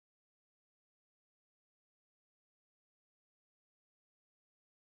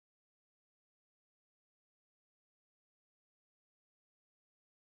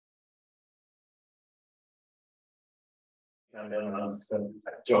And then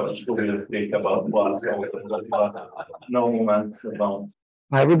George will speak about what's no moments about.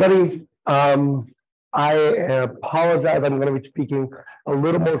 Hi, everybody. I apologize. I'm going to be speaking a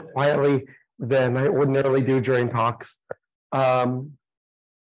little more quietly than I ordinarily do during talks.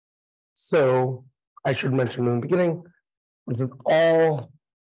 So I should mention in the beginning, this is all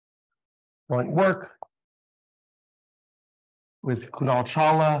joint work with Kunal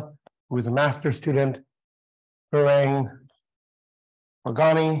Chawla, who is a master's student, Behrang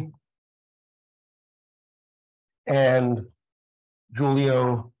Forghani, and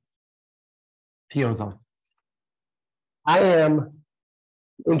Giulio Tiozzo. I am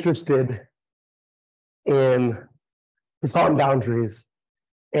interested in Poisson boundaries,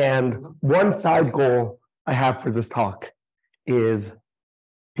 and one side goal I have for this talk is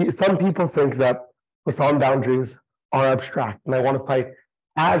some people think that Poisson boundaries are abstract, and I want to fight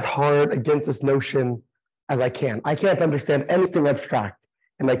as hard against this notion as I can. I can't understand anything abstract,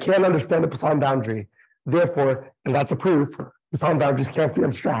 and I can't understand the Poisson boundary. Therefore, and that's a proof, Poisson boundaries can't be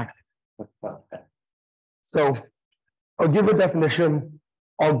abstract. So I'll give a definition.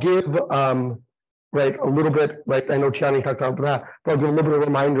 I'll give right a little bit, right? I know Tiani talked about that, but I'll give a little bit of a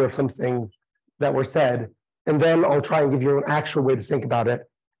reminder of some things that were said, and then I'll try and give you an actual way to think about it,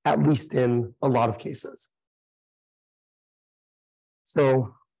 at least in a lot of cases.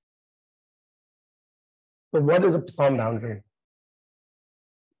 So what is a Poisson boundary?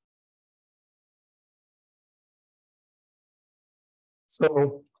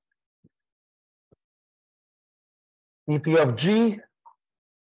 So if you have G,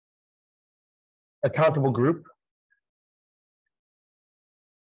 a countable group,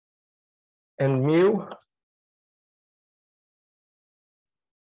 and mu,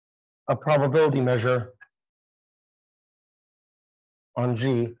 a probability measure on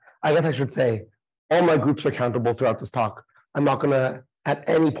G, I guess I should say all my groups are countable throughout this talk. I'm not going to at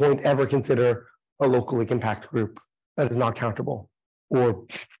any point ever consider a locally compact group that is not countable, or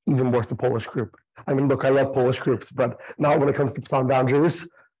even worse, a Polish group. I mean, look, I love Polish groups, but not when it comes to Poisson boundaries.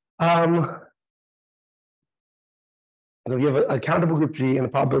 So you have a countable group G and a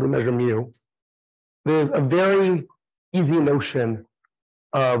probability measure mu. There's a very easy notion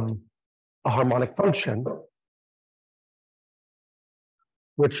of a harmonic function,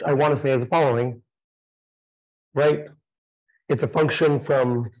 which I want to say is the following, right? It's a function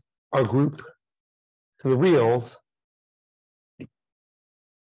from our group to the reals,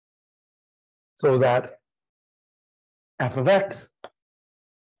 so that f of x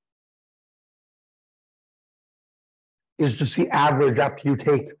is just the average after you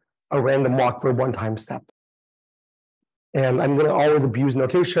take a random walk for a one-time step. And I'm going to always abuse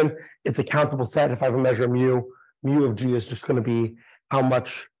notation. It's a countable set. If I have a measure mu, mu of G is just going to be how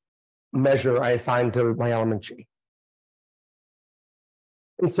much measure I assign to my element G.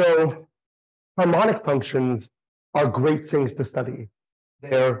 And so harmonic functions are great things to study.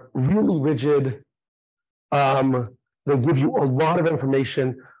 They're really rigid. They give you a lot of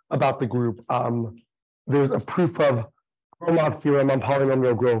information about the group. There's a proof of Fermat's theorem on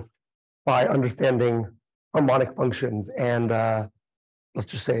polynomial growth by understanding harmonic functions. And let's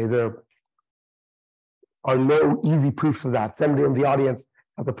just say there are no easy proofs of that. Somebody in the audience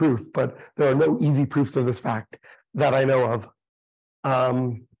has a proof, but there are no easy proofs of this fact that I know of.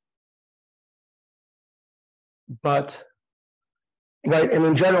 But right, and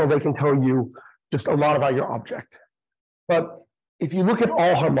in general, they can tell you just a lot about your object. But if you look at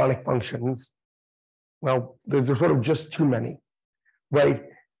all harmonic functions, well, there's sort of just too many, right?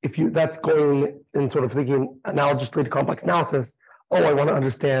 If you that's going in sort of thinking analogously to complex analysis. Oh, I want to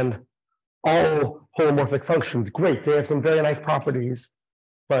understand all holomorphic functions. Great, they have some very nice properties,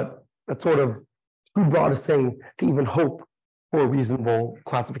 but that's sort of too broad a thing to even hope for a reasonable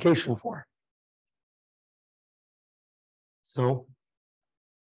classification for. So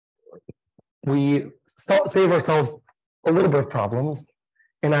we save ourselves a little bit of problems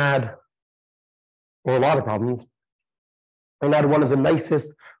and add, or a lot of problems, and add one of the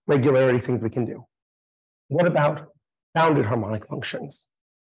nicest regularity things we can do. What about bounded harmonic functions?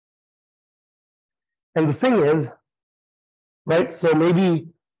 And the thing is, right, so maybe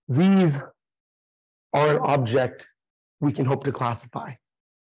these are an object we can hope to classify.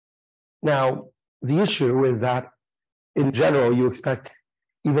 Now, the issue is that in general, you expect,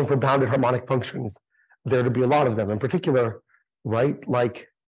 even for bounded harmonic functions, there to be a lot of them. In particular, right, like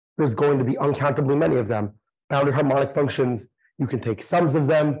there's going to be uncountably many of them. Bounded harmonic functions, you can take sums of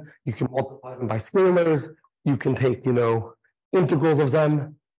them, you can multiply them by scalars, you can take, integrals of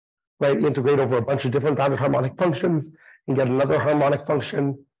them, right? Integrate over a bunch of different bounded harmonic functions and get another harmonic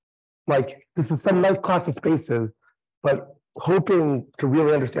function. Like, this is some nice class of spaces, but hoping to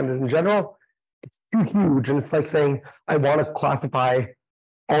really understand it in general, it's too huge. And it's like saying, I want to classify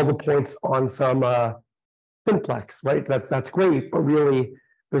all the points on some simplex, right? That's great, but really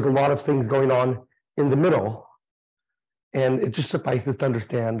there's a lot of things going on in the middle. And it just suffices to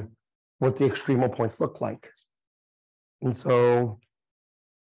understand what the extremal points look like. And so,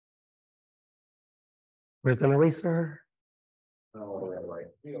 where's an eraser?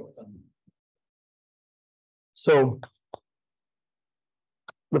 So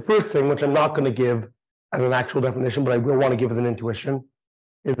the first thing, which I'm not going to give as an actual definition, but I will want to give as an intuition,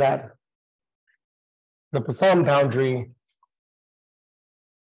 is that the Poisson boundary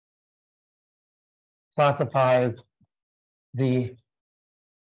classifies the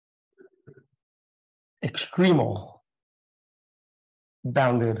extremal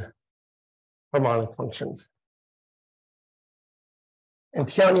bounded harmonic functions. And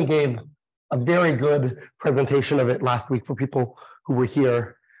Tiani gave a very good presentation of it last week for people who were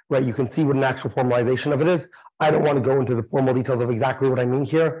here, right? You can see what an actual formalization of it is. I don't want to go into the formal details of exactly what I mean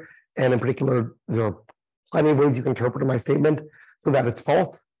here. And in particular, there are plenty of ways you can interpret my statement so that it's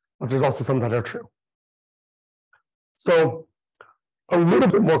false, but there's also some that are true. So a little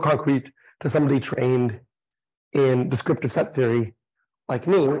bit more concrete to somebody trained in descriptive set theory like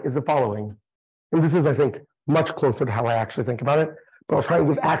me is the following. And this is, I think, much closer to how I actually think about it, but I'll try and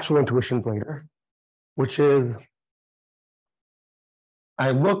give actual intuitions later, which is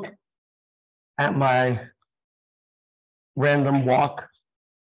I look at my random walk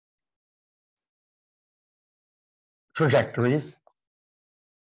trajectories,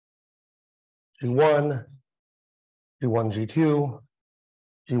 G1, G1, G2,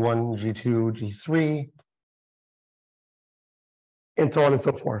 G1, G2, G3, and so on and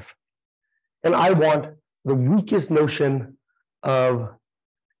so forth. And I want the weakest notion of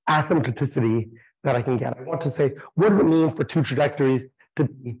asymptoticity that I can get. I want to say, what does it mean for two trajectories to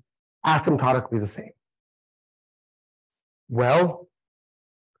be asymptotically the same? Well,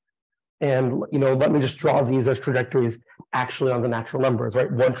 and let me just draw these as trajectories actually on the natural numbers,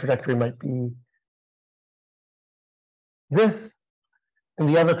 right? One trajectory might be this, and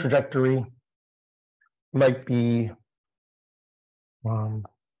the other trajectory might be, you'll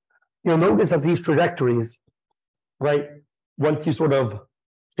notice that these trajectories, right, once you sort of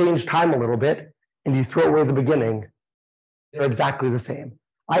change time a little bit and you throw away the beginning, they're exactly the same.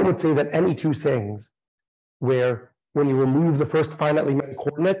 I would say that any two things where when you remove the first finitely many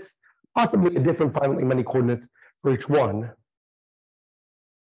coordinates, possibly a different finitely many coordinates for each one,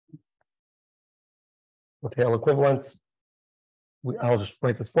 with tail equivalence, I'll just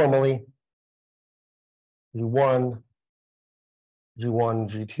write this formally. G1, G1,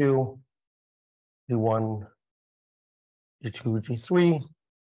 G2, G1, G2, G3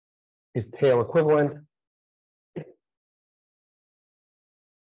 is tail equivalent.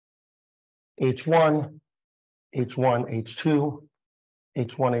 H1, H1, H2,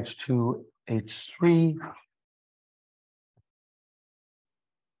 H1, H2, H3.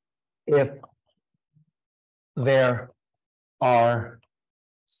 If there are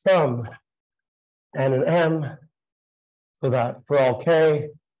some n and m, so that for all k,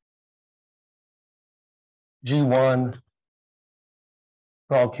 G1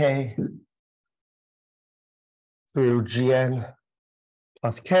 for all k through Gn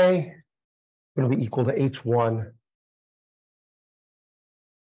plus k going to be equal to H1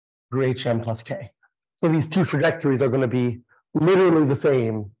 through Hm plus k. So these two trajectories are going to be literally the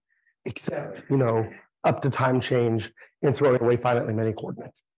same, except, up to time change and throwing away finitely many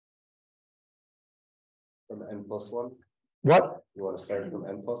coordinates. From n plus 1? What? You want to start from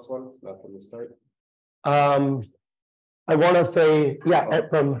n plus 1, not from the start? I want to say, yeah,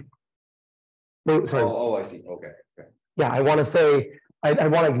 from. Wait, sorry. Oh, I see. Okay. Yeah, I want to say, I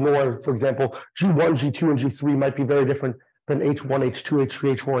want to ignore, for example, G1, G2, and G3 might be very different than H1, H2,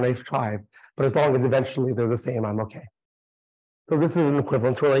 H3, H4, and H5. But as long as eventually they're the same, I'm okay. So this is an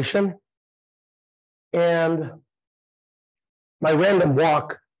equivalence relation. And my random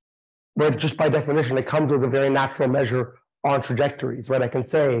walk, but just by definition, it comes with a very natural measure on trajectories, right? I can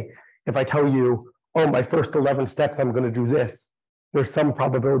say, if I tell you, oh, my first 11 steps, I'm going to do this, there's some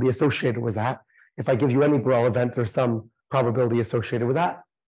probability associated with that. If I give you any Borel events, there's some probability associated with that.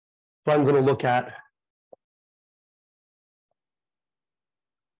 So I'm going to look at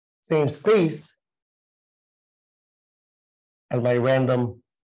same space as my random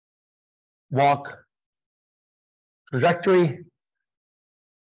walk trajectory.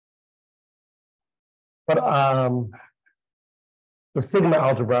 But the sigma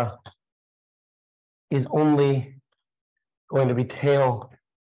algebra is only going to be tail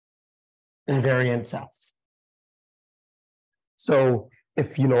invariant sets. So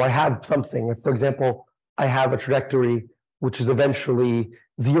if I have something, if for example, I have a trajectory which is eventually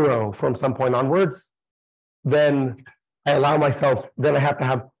 0 from some point onwards, then I allow myself, then I have to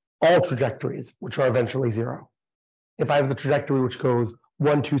have all trajectories which are eventually 0. If I have the trajectory which goes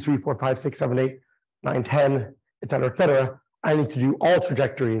 1, 2, 3, 4, 5, 6, 7, 8, 9, 10, et cetera, I need to do all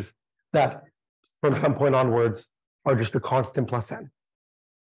trajectories that from some point onwards are just a constant plus n.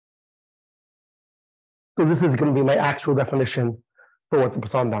 So this is going to be my actual definition for what the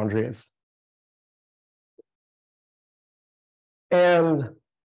Poisson boundary is. And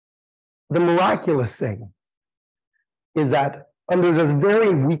the miraculous thing is that under this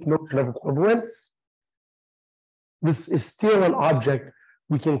very weak notion of equivalence, this is still an object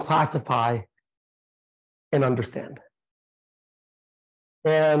we can classify and understand.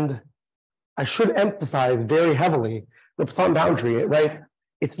 And I should emphasize very heavily the Poisson boundary, right?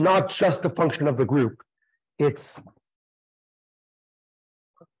 It's not just a function of the group. It's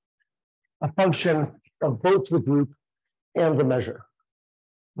a function of both the group and the measure,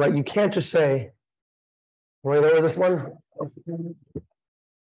 right? You can't just say, right over this one.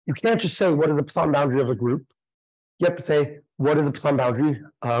 You can't just say, what is the Poisson boundary of a group? You have to say, what is the Poisson boundary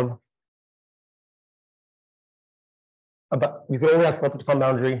of, you can only ask about the Poisson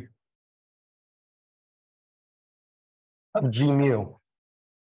boundary of G mu,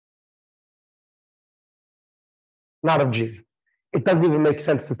 not of G. It doesn't even make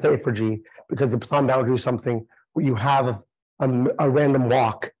sense to say it for G, because the Poisson boundary is something where you have a random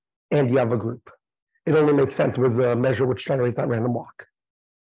walk and you have a group. It only makes sense with a measure which generates that random walk.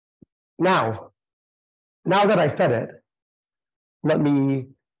 Now that I said it, let me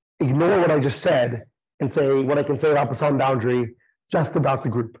ignore what I just said and say what I can say about Poisson boundary just about the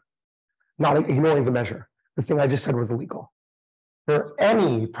group, not ignoring the measure. The thing I just said was illegal. For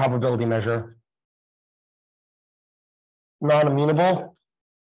any probability measure, non-amenable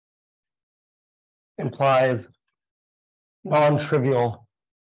implies non-trivial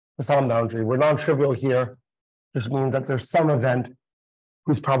Poisson boundary. Where non-trivial here just means that there's some event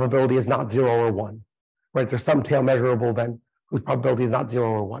whose probability is not 0 or 1, right? There's some tail measurable event whose probability is not 0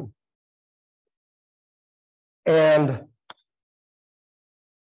 or 1. And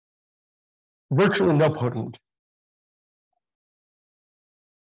virtually nilpotent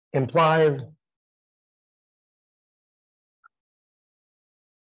implies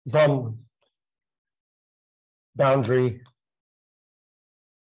some boundary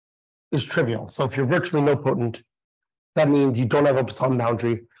is trivial. So if you're virtually nilpotent, that means you don't have a Poisson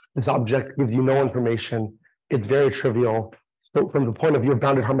boundary. This object gives you no information. It's very trivial. So from the point of view of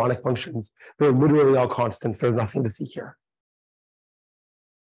bounded harmonic functions, they're literally all constants. There's nothing to see here.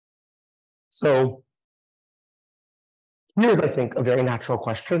 So here's, I think, a very natural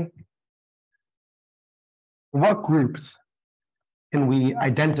question. What groups can we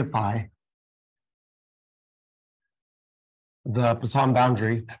identify the Poisson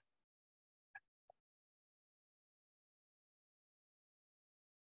boundary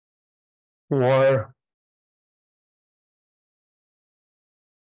for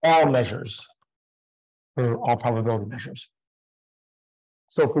all measures, for all probability measures?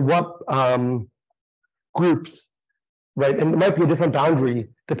 So for what groups, right? And it might be a different boundary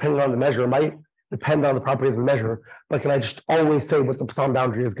depending on the measure. It might depend on the property of the measure, but can I just always say what the Poisson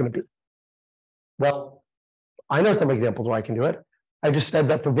boundary is going to be? Well, I know some examples where I can do it. I just said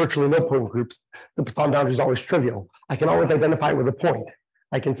that for virtually nilpotent groups, the Poisson boundary is always trivial. I can always identify it with a point.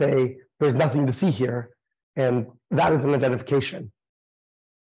 I can say there's nothing to see here, and that is an identification.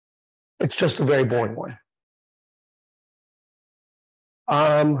 It's just a very boring one.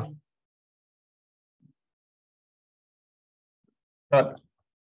 But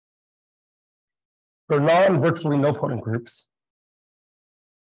for non-virtually nilpotent groups,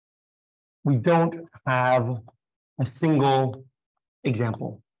 we don't have a single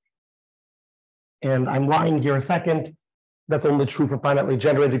example. And I'm lying here a second. That's only true for finitely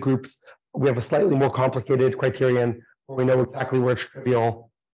generated groups. We have a slightly more complicated criterion where we know exactly where it's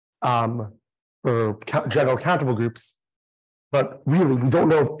trivial for general countable groups. But really, we don't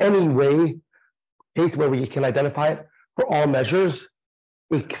know of any case where we can identify it for all measures,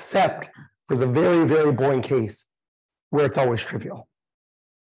 except for the very, very boring case where it's always trivial.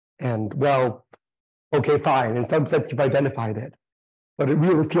 And well, okay, fine. In some sense, you've identified it. But it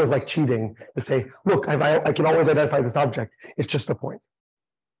really feels like cheating to say, look, I can always identify this object. It's just a point.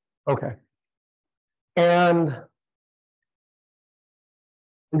 Okay. And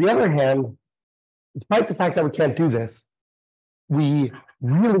on the other hand, despite the fact that we can't do this, we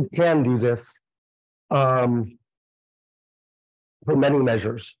really can do this for many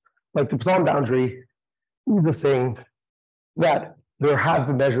measures. Like the Poisson boundary is a thing that there have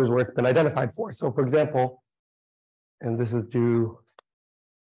been measures where it's been identified for. So for example, and this is due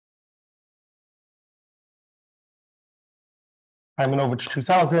Kaimanovich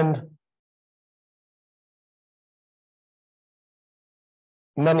 2000,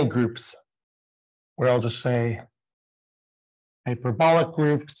 many groups, where I'll just say hyperbolic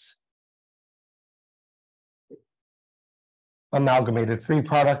groups, amalgamated free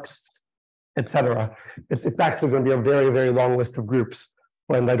products, etc. It's actually going to be a very, very long list of groups,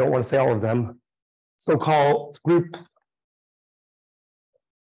 and I don't want to say all of them. So-called group.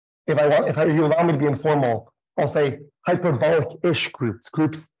 If you allow me to be informal, I'll say hyperbolic-ish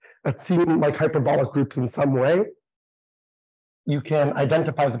groups that seem like hyperbolic groups in some way. You can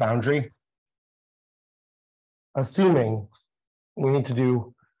identify the boundary, assuming we need to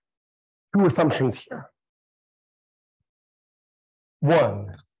do two assumptions here.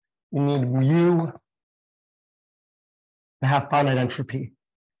 One, you need mu to have finite entropy.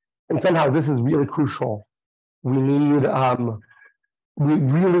 And somehow this is really crucial. We need, we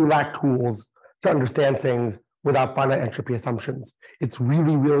really lack tools to understand things without finite entropy assumptions. It's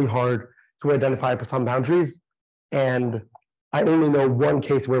really, really hard to identify Poisson boundaries. And I only know one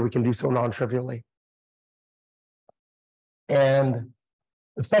case where we can do so non-trivially. And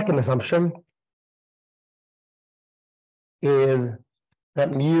the second assumption is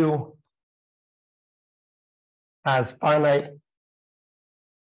that mu has finite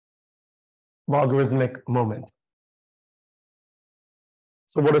logarithmic moment.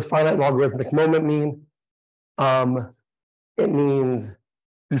 So what does finite logarithmic moment mean? It means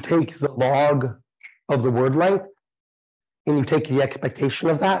you take the log of the word length and you take the expectation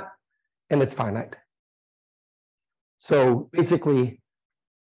of that, and it's finite. So basically,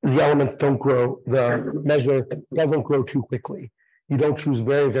 the elements don't grow, the measure doesn't grow too quickly. You don't choose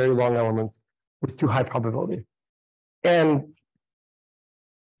very, very long elements with too high probability. And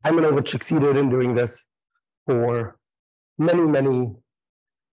Kaimanovich succeeded in doing this for many, many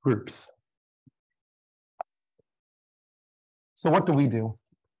groups. So what do we do?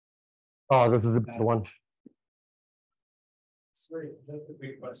 Oh, this is a bad one. Sorry, that's a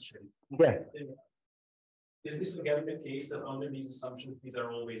big question. Yeah. Is this again the case that under these assumptions, these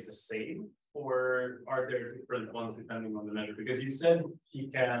are always the same, or are there different ones depending on the measure? Because you said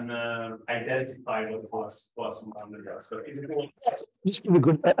you can identify what Poisson boundary does. So is it all? Just give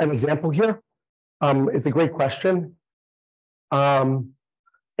you an example here. It's a great question. And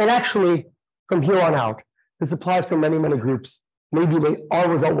actually, from here on out, this applies for many, many groups. Maybe our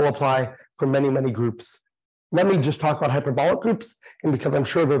result will apply for many, many groups. Let me just talk about hyperbolic groups, and because I'm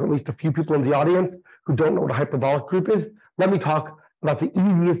sure there's at least a few people in the audience who don't know what a hyperbolic group is, let me talk about the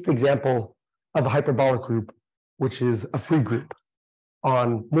easiest example of a hyperbolic group, which is a free group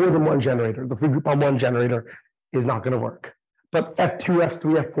on more than one generator. The free group on one generator is not going to work. But F2,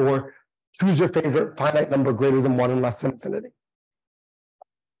 F3, F4, choose your favorite finite number greater than 1 and less than infinity.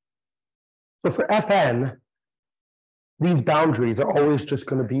 So for Fn, these boundaries are always just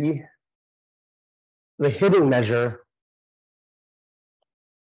going to be the hidden measure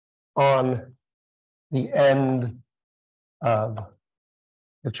on the end of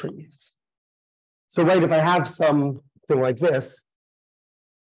the trees. So right, if I have something like this,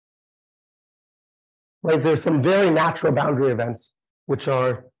 right, there's some very natural boundary events, which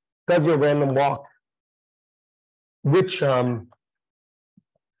are, does your random walk, which sort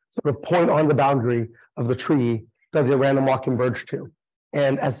of point on the boundary of the tree does your random walk converge to?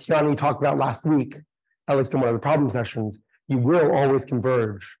 And as Yanni talked about last week, at least in one of the problem sessions, you will always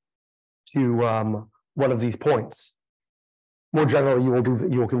converge to one of these points. More generally, you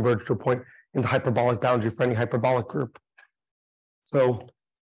will converge to a point in the hyperbolic boundary for any hyperbolic group. So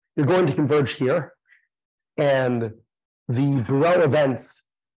you're going to converge here, and the Borel events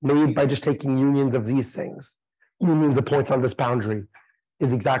made by just taking unions of these things, unions of points on this boundary,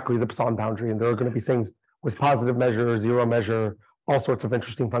 is exactly the Poisson boundary, and there are going to be things with positive measure, zero measure, all sorts of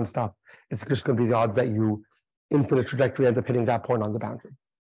interesting fun stuff. It's just going to be the odds that you infinite trajectory ends up hitting that point on the boundary.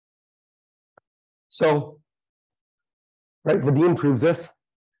 So, right, Vadim proves this.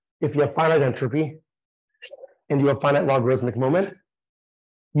 If you have finite entropy and you have finite logarithmic moment,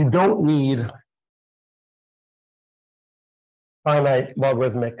 you don't need finite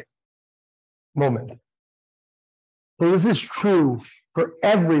logarithmic moment. So this is true for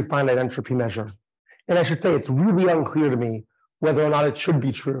every finite entropy measure. And I should say it's really unclear to me whether or not it should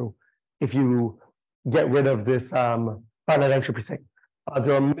be true if you get rid of this finite entropy thing.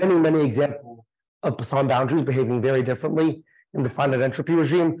 There are many, many examples of Poisson boundaries behaving very differently in the finite entropy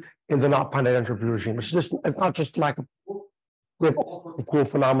regime in the not finite entropy regime. It's not just lack of cool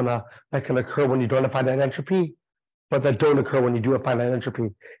phenomena that can occur when you don't have finite entropy, but that don't occur when you do a finite entropy.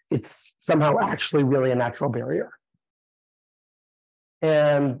 It's somehow actually really a natural barrier.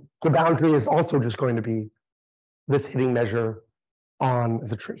 And the boundary is also just going to be this hitting measure on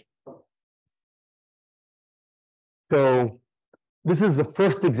the tree. So this is the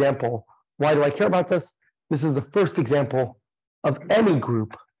first example. Why do I care about this? This is the first example of any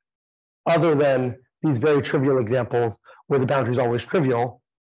group other than these very trivial examples where the boundary is always trivial,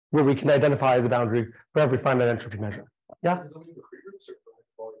 where we can identify the boundary for every finite entropy measure. Yeah?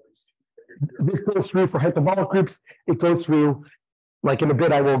 This goes through for hyperbolic groups. It goes through, like in a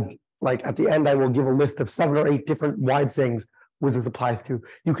bit, I will, like at the end, I will give a list of 7 or 8 different wide things which this applies to.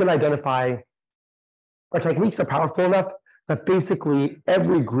 You can identify, our techniques are powerful enough that basically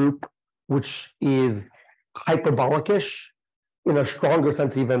every group which is hyperbolicish in a stronger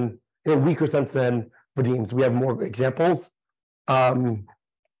sense, even in a weaker sense than Vadim's. We have more examples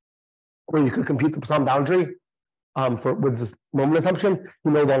where you could compute the Poisson boundary with this moment assumption.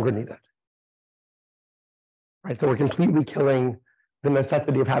 You no longer need it. Right, so we're completely killing the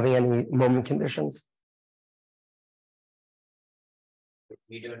necessity of having any moment conditions.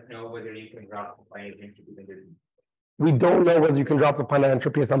 We don't know whether you can drop the finite entropy condition. We don't know whether you can drop the finite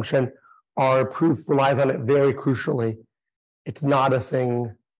entropy assumption. Our proof relies on it very crucially. It's not a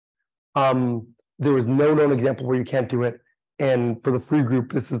thing. There is no known example where you can't do it. And for the free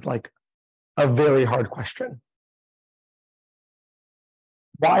group, this is like a very hard question.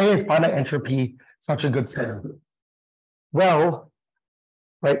 Why is finite entropy such a good thing? Well,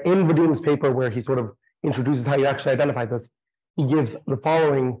 right, in Vadim's paper where he sort of introduces how you actually identify this, he gives the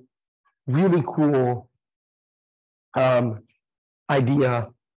following really cool idea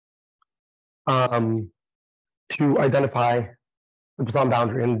to identify the Poisson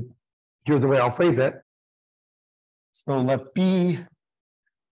boundary. And here's the way I'll phrase it. So let B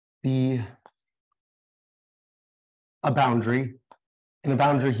be a boundary. And the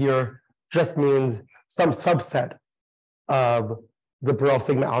boundary here just means some subset of the Borel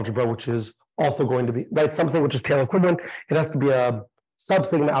sigma algebra, which is also going to be, right, something which is tail equivalent. It has to be a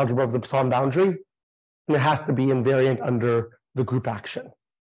sub-sigma algebra of the Poisson boundary, and it has to be invariant under the group action.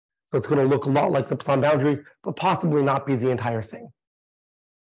 So it's going to look a lot like the Poisson boundary, but possibly not be the entire thing.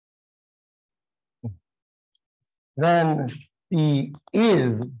 Then E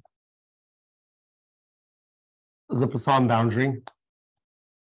is the Poisson boundary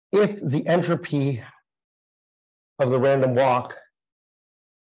if the entropy of the random walk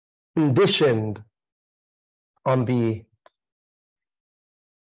conditioned on B.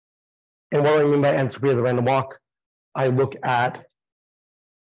 And what do I mean by entropy of the random walk? I look at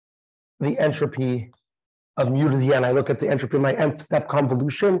the entropy of mu to the n. I look at the entropy of my nth step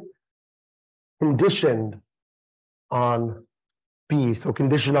convolution conditioned on B. So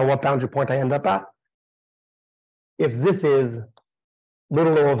conditioned on what boundary point I end up at. If this is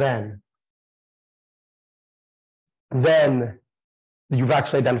little o of n, then you've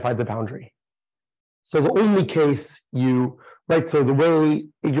actually identified the boundary. So the only case you, right, so the way,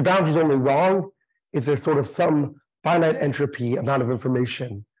 if your boundary is only wrong, if there's sort of some finite entropy amount of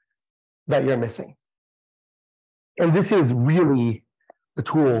information that you're missing. And this is really the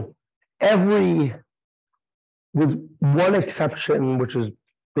tool. With one exception, which is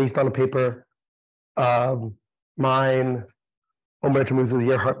based on a paper of mine, Omer Tamuza,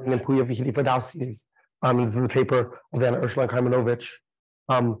 Yerhartman, and Puya Vihidi-Fadausis. This is the paper of Anna Ursula and Kaimanovich.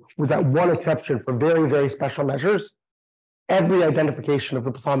 Was that one exception for very, very special measures? Every identification of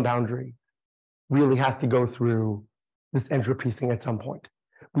the Poisson boundary really has to go through this entropy thing at some point.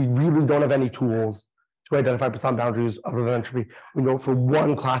 We really don't have any tools to identify Poisson boundaries other than entropy. We know for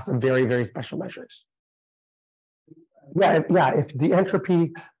one class of very, very special measures. Yeah, if the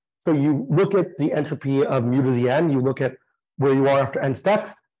entropy, so you look at the entropy of mu to the n, you look at where you are after n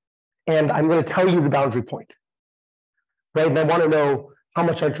steps, and I'm going to tell you the boundary point, right? And I want to know how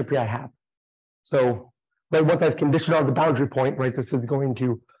much entropy I have. So, right, once I've conditioned on the boundary point, right, this is going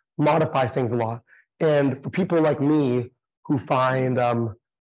to modify things a lot. And for people like me who find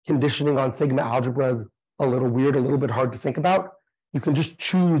conditioning on sigma algebras a little weird, a little bit hard to think about, you can just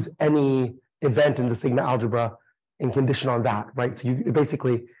choose any event in the sigma algebra and condition on that, right? So you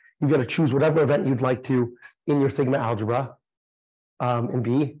basically, you got to choose whatever event you'd like to in your sigma algebra in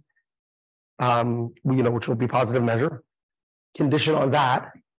B, which will be positive measure, condition on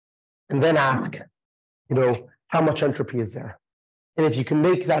that, and then ask, how much entropy is there? And if you can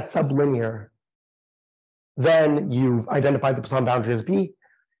make that sublinear, then you've identified the Poisson boundary as B.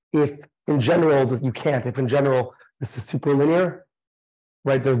 If in general, you can't, if in general, this is superlinear,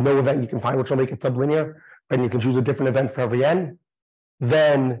 right? There's no event you can find which will make it sublinear, and you can choose a different event for every n,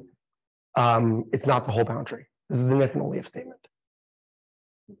 then it's not the whole boundary. This is an if and only if statement.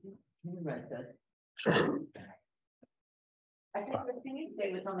 Can you write that? Sure. I think the thing you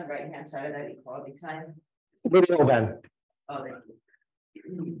say was on the right hand side of that equality sign. Video then. Oh, thank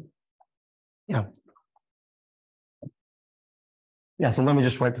you. Yeah, so let me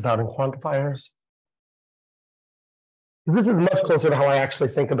just write this out in quantifiers. This is much closer to how I actually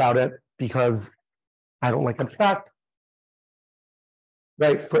think about it because I don't like abstract.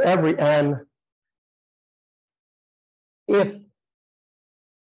 Right, for every n, if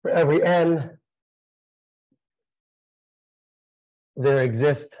for every n there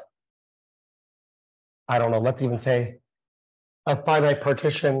exists, I don't know, let's even say a finite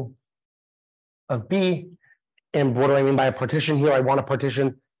partition of B. And what do I mean by a partition here? I want a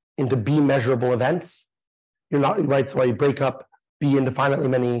partition into B measurable events. You're not right, so I break up B into finitely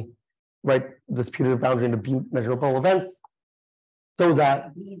many, right, this putative boundary into B measurable events. So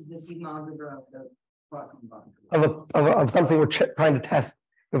that B is the sigma algebra of the Poisson boundary. of something we're trying to test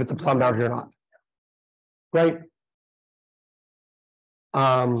if it's a Poisson boundary or not. Right?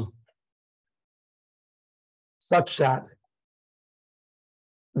 Such that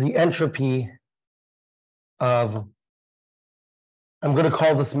the entropy of, I'm going to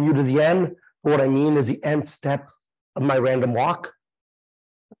call this mu to the n, but what I mean is the nth step of my random walk.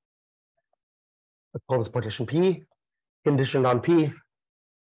 Let's call this partition P, conditioned on P,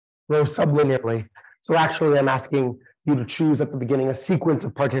 grows sublinearly. So actually I'm asking you to choose at the beginning a sequence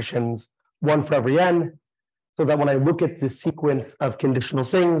of partitions, one for every n, so that when I look at the sequence of conditional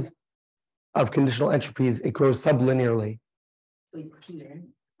things, of conditional entropies, it grows sublinearly. So it's clear.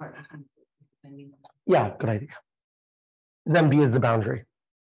 Partition. Yeah, good idea. Then B is the boundary.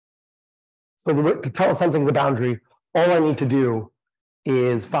 So to tell something the boundary, all I need to do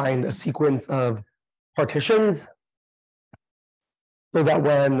is find a sequence of partitions so that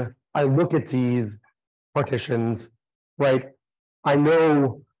when I look at these partitions, right, I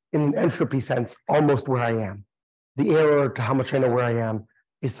know in an entropy sense almost where I am. The error to how much I know where I am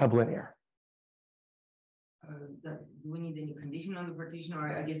is sublinear. Do we need any condition on the partition,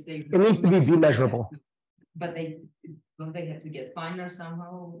 or I guess they? It needs to be demeasurable. But don't they have to get finer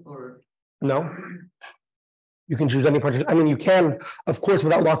somehow, or? No. You can choose any partition. I mean, you can, of course,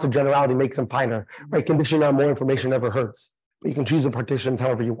 without lots of generality, make them finer. Right? Condition on more information never hurts. But you can choose the partitions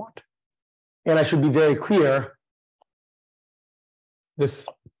however you want. And I should be very clear. This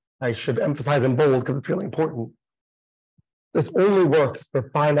I should emphasize in bold because it's really important. This only works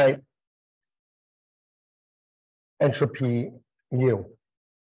for finite entropy mu.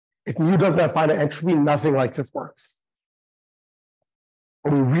 If mu doesn't have finite entropy, nothing like this works.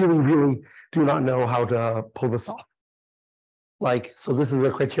 We really, really do not know how to pull this off. Like, so this is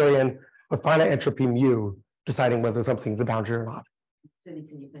a criterion of finite entropy mu, deciding whether something's a boundary or not. So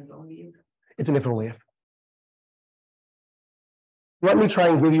it's an if and only if. It's an if and only if. Let me try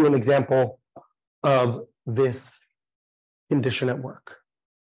and give you an example of this condition at work.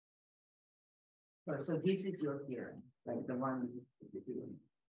 So this is your theorem, like the one.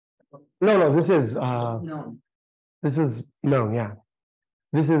 No, this is No. this is known, yeah.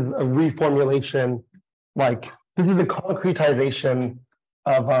 This is a reformulation, like this is a concretization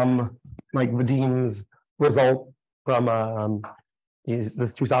of like Vadim's result from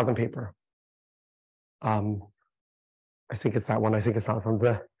this 2000 paper. I think it's that one. I think it's not from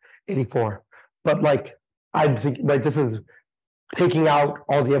the 84. But like I think like this is taking out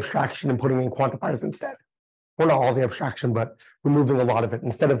all the abstraction and putting in quantifiers instead. Well, not all the abstraction, but removing a lot of it.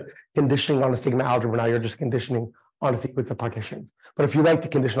 Instead of conditioning on a sigma algebra, now you're just conditioning on a sequence of partitions. But if you like to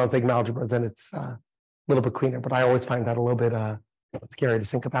condition on sigma algebra, then it's a little bit cleaner. But I always find that a little bit scary to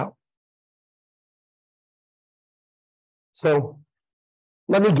think about. So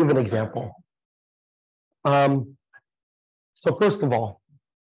let me give an example. So first of all,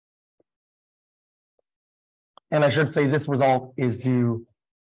 and I should say this result is due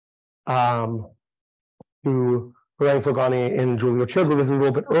to Behrang Forghani and Giulio Tiozzo. This is a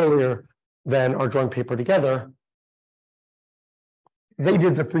little bit earlier than our joint paper together. They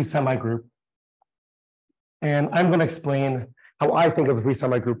did the free semi-group. And I'm going to explain how I think of the free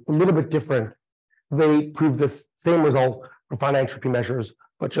semi-group, a little bit different. They proved this same result for finite entropy measures,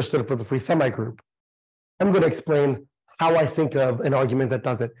 but just for the free semi-group. I'm going to explain how I think of an argument that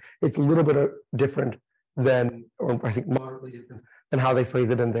does it. It's a little bit different than, or I think moderately different than how they phrase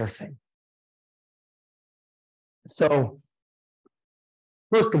it in their thing. So,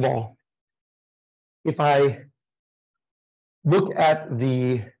 first of all, if I look at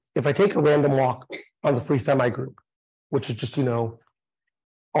if I take a random walk on the free semi-group, which is just,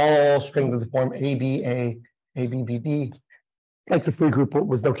 all strings of the form A, B, A, B, B, B, like the free group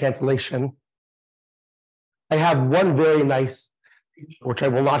with no cancellation. I have one very nice feature, which I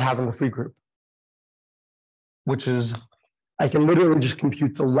will not have in the free group, which is I can literally just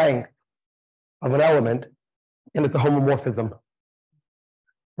compute the length of an element, and it's a homomorphism.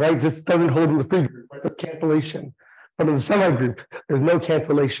 Right? This doesn't hold in the free group, right? There's cancellation. But in the semi-group, there's no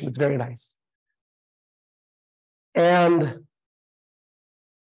cancellation. It's very nice. And,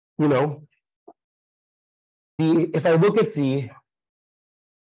 you know, if I look at the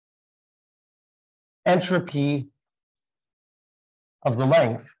entropy of the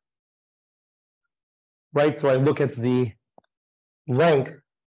length, right? So I look at the length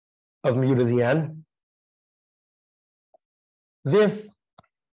of mu to the n. This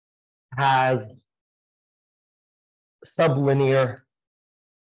has sublinear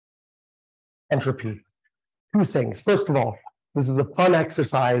entropy. Two things. First of all, this is a fun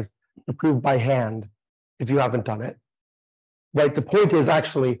exercise to prove by hand if you haven't done it. Right? The point is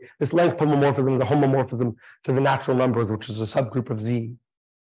actually this length homomorphism is a homomorphism to the natural numbers, which is a subgroup of Z.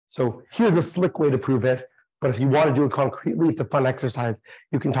 So here's a slick way to prove it. But if you want to do it concretely, it's a fun exercise.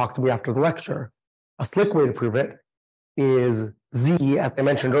 You can talk to me after the lecture. A slick way to prove it is Z, as I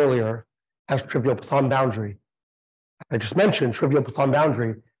mentioned earlier, has trivial Poisson boundary. I just mentioned trivial Poisson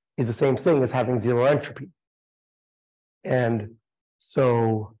boundary is the same thing as having zero entropy. And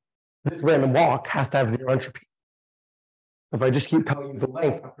so this random walk has to have zero entropy. If I just keep telling you the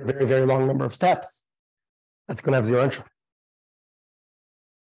length after a very, very long number of steps, that's going to have zero entropy.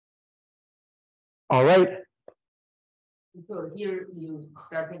 All right. So here you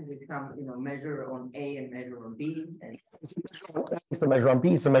starting with some, measure on A and measure on B, and It's a measure on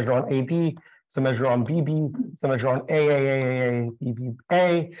B, it's a measure on AB, it's a measure on BB, it's a measure on A,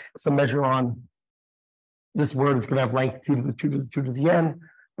 BB, it's a measure on this word is going to have length 2 to the 2 to the 2 to the n,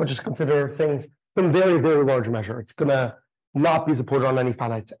 but just consider things in very, very large measure. It's going to not be supported on any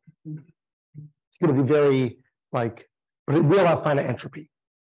finite thing. It's going to be very but it will have finite entropy.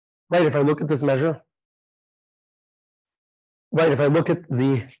 Right? If I look at this measure, right, if I look at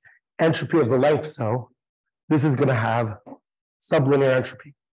the entropy of the length, so this is going to have sublinear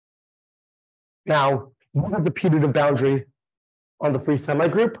entropy. Now, what is the putative boundary on the free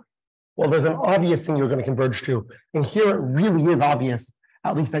semi-group? Well, there's an obvious thing you're going to converge to. And here it really is obvious,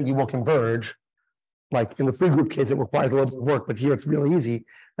 at least that you will converge. Like in the free group case, it requires a little bit of work, but here it's really easy,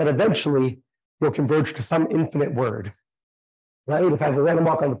 that eventually you'll converge to some infinite word. Right? If I have a random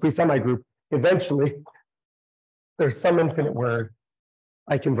walk on the free semi-group, eventually there's some infinite word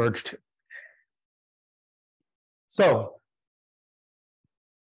I converge to. So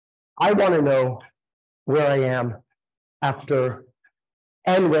I want to know where I am after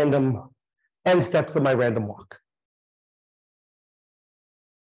n steps of my random walk.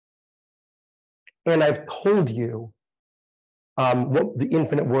 And I've told you what the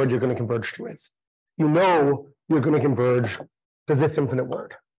infinite word you're going to converge to is. You know you're going to converge to this infinite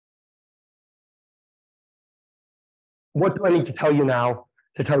word. What do I need to tell you now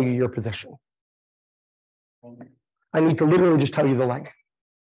to tell you your position? I need to literally just tell you the length,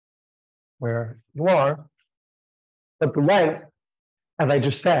 where you are, but the length, as I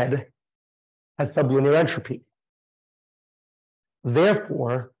just said, has sublinear entropy.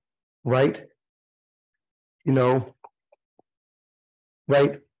 Therefore, right,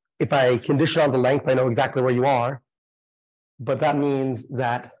 right, if I condition on the length, I know exactly where you are, but that means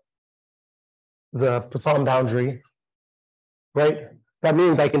that the Poisson boundary, right, that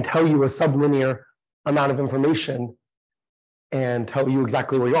means I can tell you a sublinear amount of information and tell you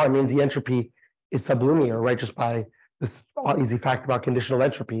exactly where you are. It means the entropy is sublinear, right, just by this easy fact about conditional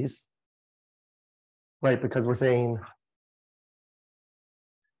entropies, right, because we're saying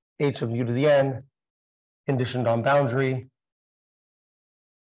h of mu to the n conditioned on boundary,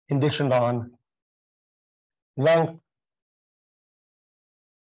 conditioned on length.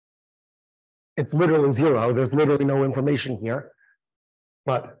 It's literally zero. There's literally no information here.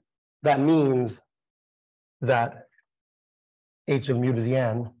 But that means that h of mu to the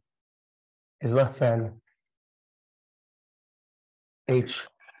n is less than h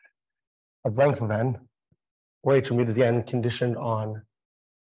of length of n, or h of mu to the n conditioned on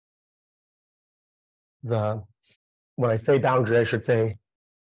the, when I say boundary, I should say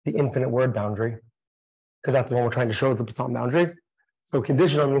the infinite word boundary, because that's the one we're trying to show is the Poisson boundary. So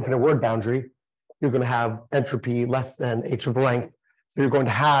conditioned on the infinite word boundary, you're going to have entropy less than h of the length. So you're going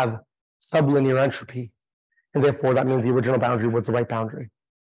to have sublinear entropy. And therefore, that means the original boundary was the right boundary.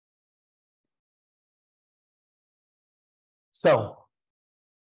 So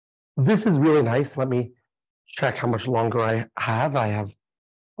this is really nice. Let me check how much longer I have. I have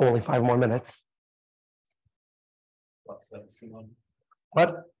only 5 more minutes. Plus epsilon.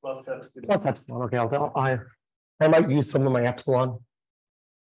 What? Plus epsilon. Plus epsilon. Okay, I might use some of my epsilon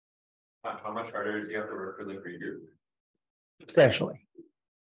How much harder do you have to work for the free group? substantially.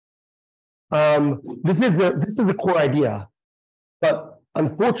 This is the core idea, but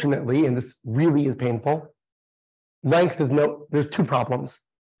unfortunately, and this really is painful, length is there's two problems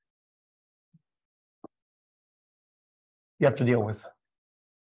you have to deal with.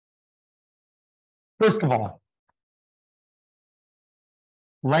 First of all,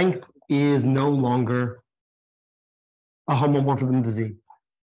 length is no longer a homomorphism to Z.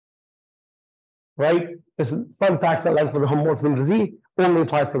 Right? It's fun fact that length for the homomorphism to Z only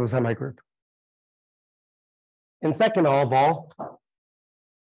applies for the semigroup. And second of all,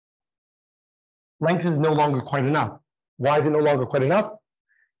 length is no longer quite enough. Why is it no longer quite enough?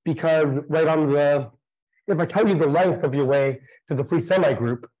 Because right on if I tell you the length of your way to the free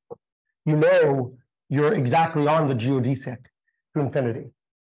semigroup, you know you're exactly on the geodesic to infinity.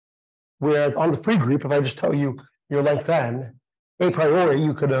 Whereas on the free group, if I just tell you your length n, a priori,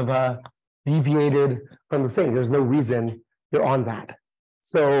 you could have deviated from the thing. There's no reason you're on that.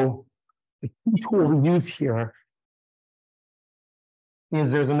 So the key tool we use here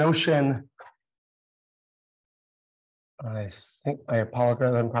is there's a notion, I think, I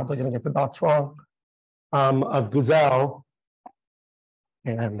apologize, I'm probably going to get the dots wrong, of Gazelle,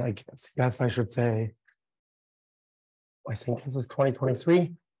 and I guess I should say, I think this is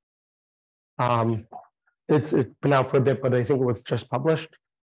 2023. It's been out for a bit, but I think it was just published,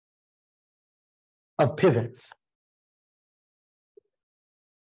 of pivots.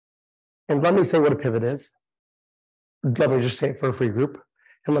 And let me say what a pivot is. Let me just say it for a free group.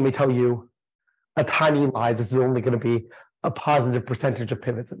 And let me tell you, a tiny lie, this is only going to be a positive percentage of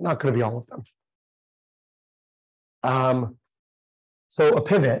pivots. It's not going to be all of them. So a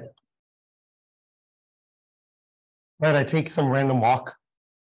pivot, right? I take some random walk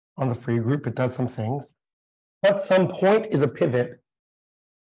on the free group, it does some things. But some point is a pivot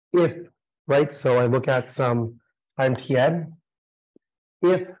if, right? So I look at some time Tn.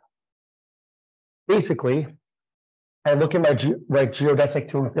 If basically I look at my geodesic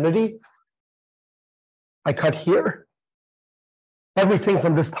to infinity, I cut here. Everything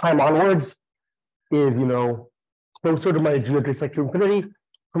from this time onwards is, closer to my geodesic to infinity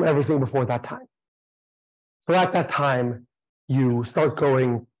from everything before that time. So at that time, you start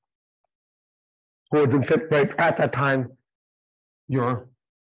going towards infinity, right? At that time, you're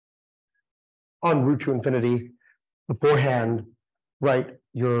en route to infinity. Beforehand, right,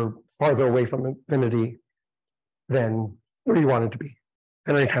 you're farther away from infinity than where you want it to be,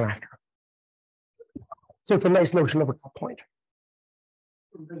 and anytime after. So it's a nice notion of a cut point.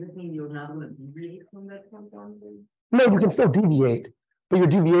 Does it mean you're not going to deviate from that compound? No, you can still deviate, but your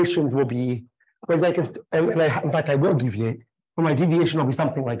deviations will be, in fact, I will deviate, but my deviation will be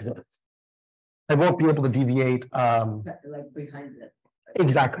something like this. I won't be able to deviate. Like behind it.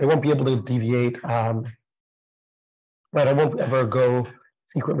 Exactly. I won't be able to deviate. Right. I won't ever go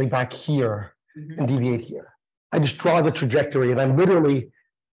secretly back here and deviate here. I just draw the trajectory, and I'm literally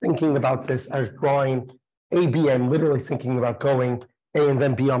thinking about this as drawing A, B. I'm literally thinking about going A and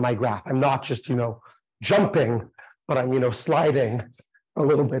then B on my graph. I'm not just, jumping, but I'm, sliding a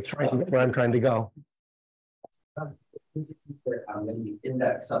little bit, trying to get where I'm trying to go. I'm going to be in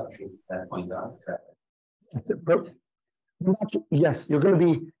that subtree at that point on. Yes, you're going to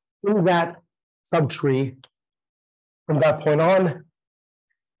be in that subtree from that point on.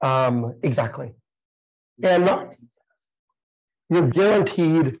 Exactly. And you're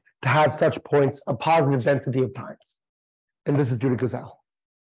guaranteed to have such points a positive density of times. And this is due to Gazelle.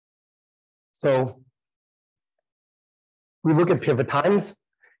 So we look at pivot times.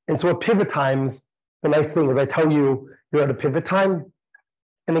 And so at pivot times, the nice thing is I tell you you're at a pivot time.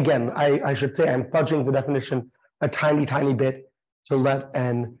 And again, I should say I'm fudging the definition a tiny, tiny bit to let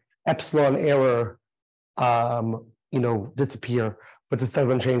an epsilon error disappear, but this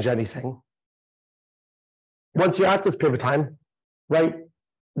doesn't change anything. Once you're at this pivot time, right,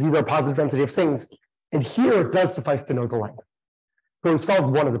 these are positive density of things, and here it does suffice to know the length. So we've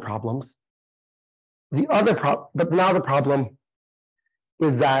solved one of the problems. The other but now the problem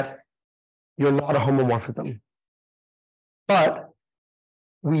is that you're not a homomorphism. But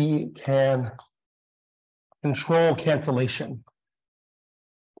we can control cancellation.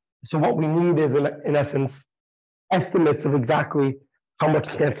 So what we need is, in essence, estimates of exactly how much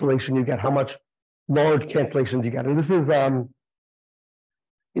cancellation you get, how much large cancellations you get. And this is,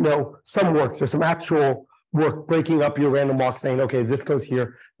 some work. There's some actual work breaking up your random walk, saying, okay, this goes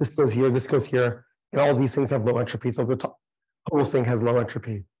here, this goes here, this goes here, and all these things have low entropy. So the whole thing has low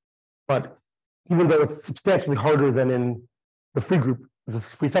entropy. But even though it's substantially harder than in the free group, the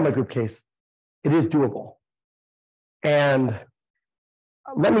free semigroup case, it is doable. And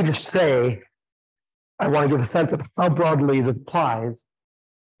let me just say, I want to give a sense of how broadly it applies,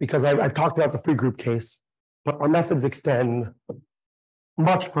 because I've talked about the free group case, but our methods extend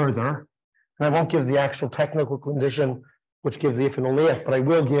much further. And I won't give the actual technical condition, which gives the if and only if, but I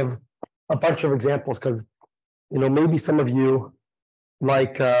will give a bunch of examples because, maybe some of you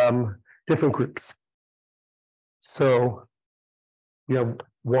like different groups. So you have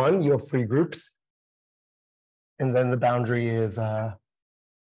one, you have free groups. And then the boundary is,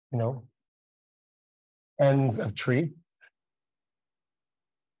 ends of tree.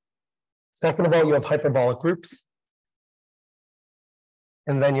 Second of all, you have hyperbolic groups.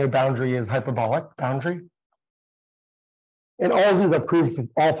 And then your boundary is hyperbolic boundary. And all of these are proofs of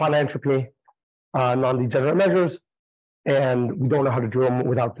all finite entropy non-degenerate measures. And we don't know how to do them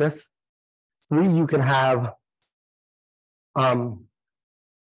without this. Three, you can have, I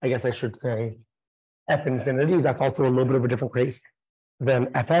guess I should say, F infinity. That's also a little bit of a different case than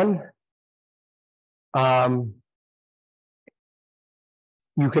Fn.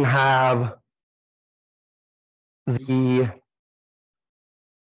 You can have the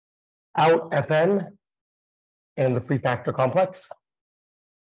out Fn and the free factor complex.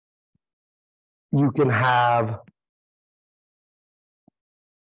 You can have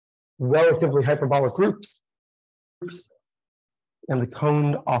relatively hyperbolic groups and the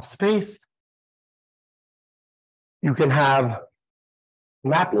coned off space. You can have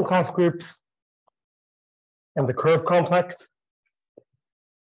mapping class groups and the curve complex.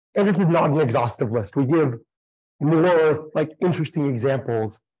 And this is not an exhaustive list. We give more interesting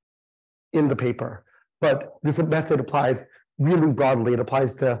examples in the paper, but this method applies really broadly. It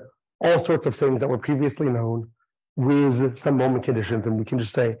applies to all sorts of things that were previously known with some moment conditions. And we can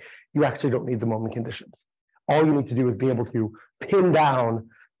just say, you actually don't need the moment conditions. All you need to do is be able to pin down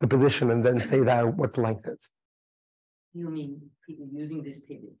the position and then say that what the length is. You mean people using these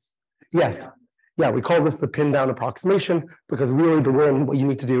pivots? Yes. Yeah, we call this the pin down approximation because really to learn what you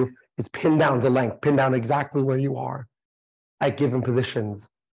need to do is pin down the length, pin down exactly where you are at given positions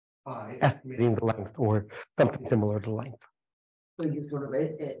by estimating the length or something similar to length. So you sort of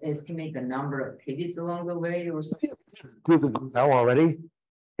estimate the number of pivots along the way or something? Now already,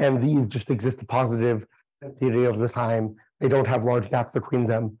 and these just exist a positive density of the time. They don't have large gaps between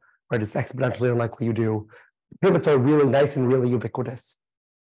them, right? It's exponentially unlikely you do. Pivots are really nice and really ubiquitous.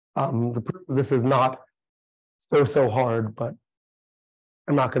 The proof of this is not so hard, but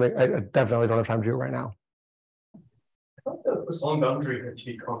I'm not going to, I definitely don't have time to do it right now. The Poisson boundary had to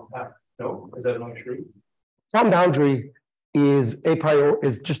be compact. No, is that not true? Poisson boundary is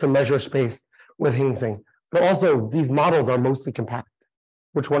just a measure space with anything, but also these models are mostly compact.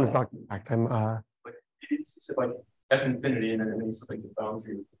 Which one is not compact? It's like F infinity, and then it's like the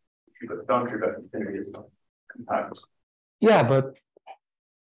boundary. The boundary of F infinity is not compact. Yeah, but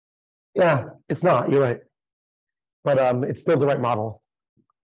it's not. You're right, but it's still the right model.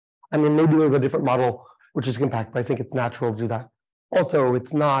 I mean, maybe there's a different model which is compact, but I think it's natural to do that. Also,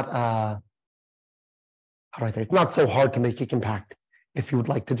 it's not. How do I say? It's not so hard to make it compact if you would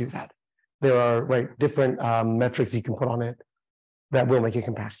like to do that. There are different metrics you can put on it that will make it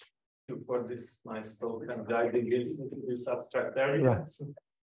compact. For this nice talk and diving into this abstract area.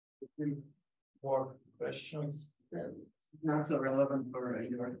 Yeah. More questions? Not so relevant for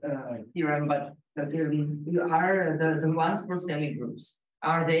your theorem, but the ones for semi-groups,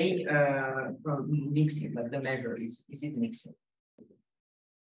 are they mixing, like the measure, is it mixing?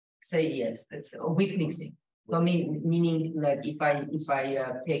 Say yes, that's a weak mixing. So meaning like if I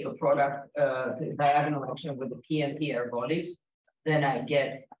take a product diagonal action with the P and P ergodics, then I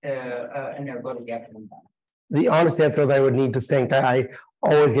get an ergodic action. The honest answer is I would need to think that I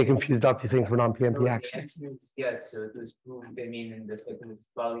always get confused about these things for non-PMP actions. Yes, so this proved, in the second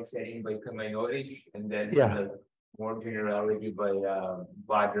spelling setting by Kaimanovich, and then the more generality by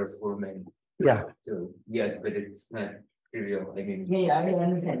Badr Furman. Yeah. So yes, but it's not trivial. I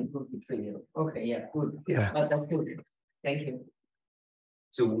understand it would be trivial. Okay, yeah, good. Yeah. But that's good. Thank you.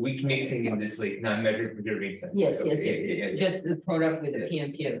 So weak mixing in this non-measured figure. Yes, yes, yeah. Just the product with the P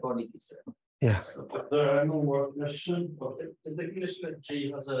and P ergodic. Yeah. There are no more questions, but is the condition that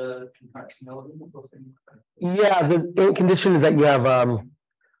G has a contraction element or something? Yeah, the condition is that you have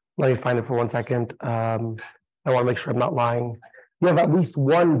let me find it for 1 second. I want to make sure I'm not lying. You have at least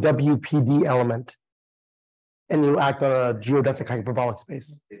one WPD element, and you act on a geodesic hyperbolic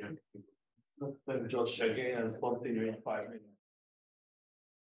space. That's the Josh again and spontaneous 5 minutes.